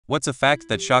What's a fact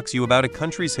that shocks you about a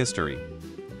country's history?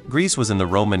 Greece was in the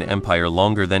Roman Empire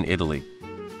longer than Italy.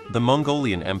 The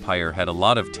Mongolian Empire had a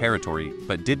lot of territory,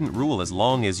 but didn't rule as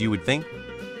long as you would think.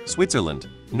 Switzerland,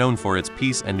 known for its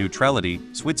peace and neutrality,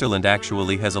 Switzerland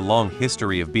actually has a long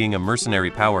history of being a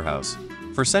mercenary powerhouse.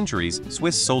 For centuries,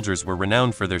 Swiss soldiers were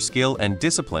renowned for their skill and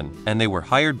discipline, and they were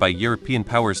hired by European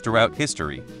powers throughout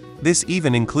history. This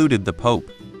even included the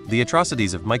Pope. The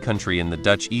atrocities of my country in the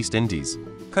Dutch East Indies.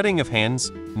 Cutting of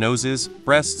hands, noses,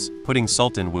 breasts, putting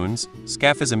salt in wounds,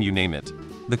 scaphism, you name it.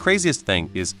 The craziest thing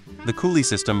is, the coolie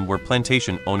system where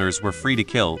plantation owners were free to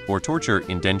kill or torture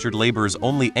indentured laborers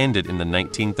only ended in the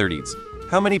 1930s.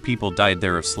 How many people died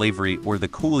there of slavery or the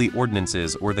coolie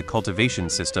ordinances or the cultivation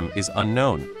system is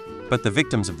unknown. But the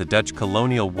victims of the Dutch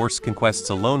colonial war's conquests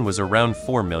alone was around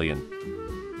 4 million.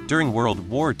 During World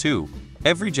War II,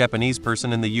 every Japanese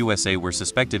person in the USA were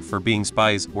suspected for being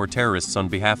spies or terrorists on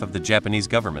behalf of the Japanese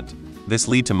government. This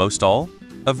led to most all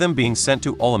of them being sent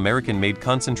to all American-made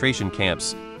concentration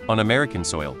camps on American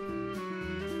soil.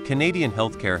 Canadian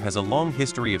healthcare has a long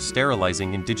history of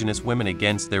sterilizing Indigenous women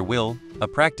against their will, a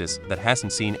practice that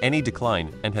hasn't seen any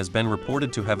decline and has been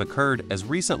reported to have occurred as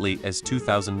recently as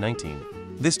 2019.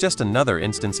 This just another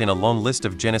instance in a long list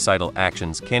of genocidal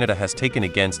actions Canada has taken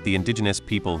against the Indigenous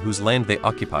people whose land they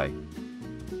occupy.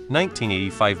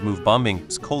 1985 MOVE bombing,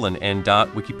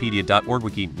 Wikipedia.org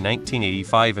Wiki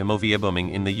 1985 MOVE bombing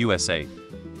in the USA.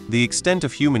 The extent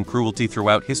of human cruelty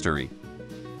throughout history.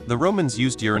 The Romans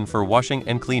used urine for washing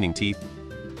and cleaning teeth.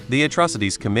 The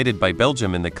atrocities committed by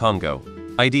Belgium in the Congo.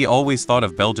 ID always thought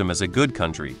of Belgium as a good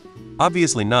country.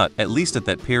 Obviously not, at least at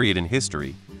that period in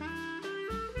history.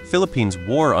 Philippines'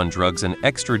 war on drugs and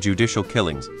extrajudicial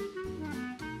killings.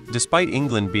 Despite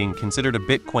England being considered a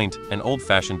bit quaint and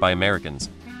old-fashioned by Americans,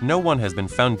 no one has been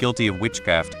found guilty of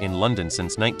witchcraft in London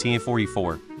since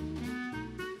 1944.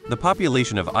 The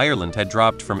population of Ireland had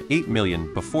dropped from 8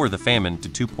 million before the famine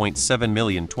to 2.7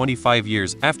 million 25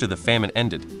 years after the famine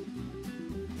ended.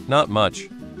 Not much.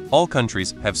 All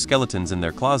countries have skeletons in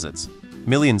their closets.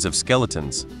 Millions of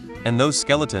skeletons. And those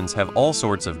skeletons have all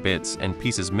sorts of bits and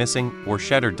pieces missing or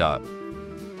shattered.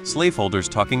 Slaveholders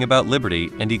talking about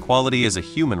liberty and equality as a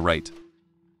human right.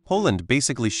 Poland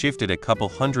basically shifted a couple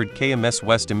hundred km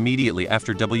west immediately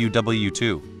after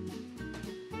WW2.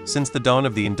 Since the dawn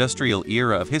of the industrial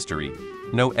era of history,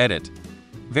 no edit.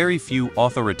 Very few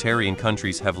authoritarian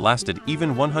countries have lasted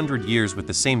even 100 years with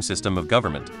the same system of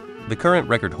government. The current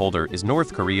record holder is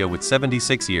North Korea with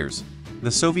 76 years. The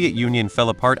Soviet Union fell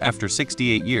apart after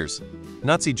 68 years.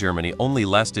 Nazi Germany only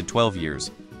lasted 12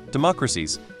 years.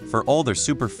 Democracies, for all their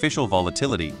superficial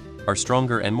volatility, are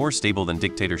stronger and more stable than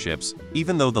dictatorships.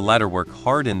 Even though the latter work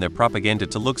hard in their propaganda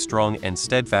to look strong and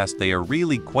steadfast, they are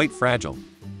really quite fragile.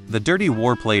 The dirty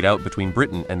war played out between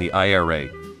Britain and the IRA.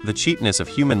 The cheapness of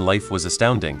human life was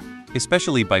astounding,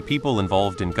 especially by people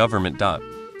involved in government.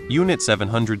 Unit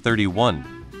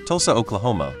 731, Tulsa,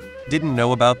 Oklahoma. Didn't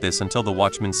know about this until the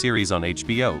Watchmen series on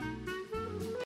HBO.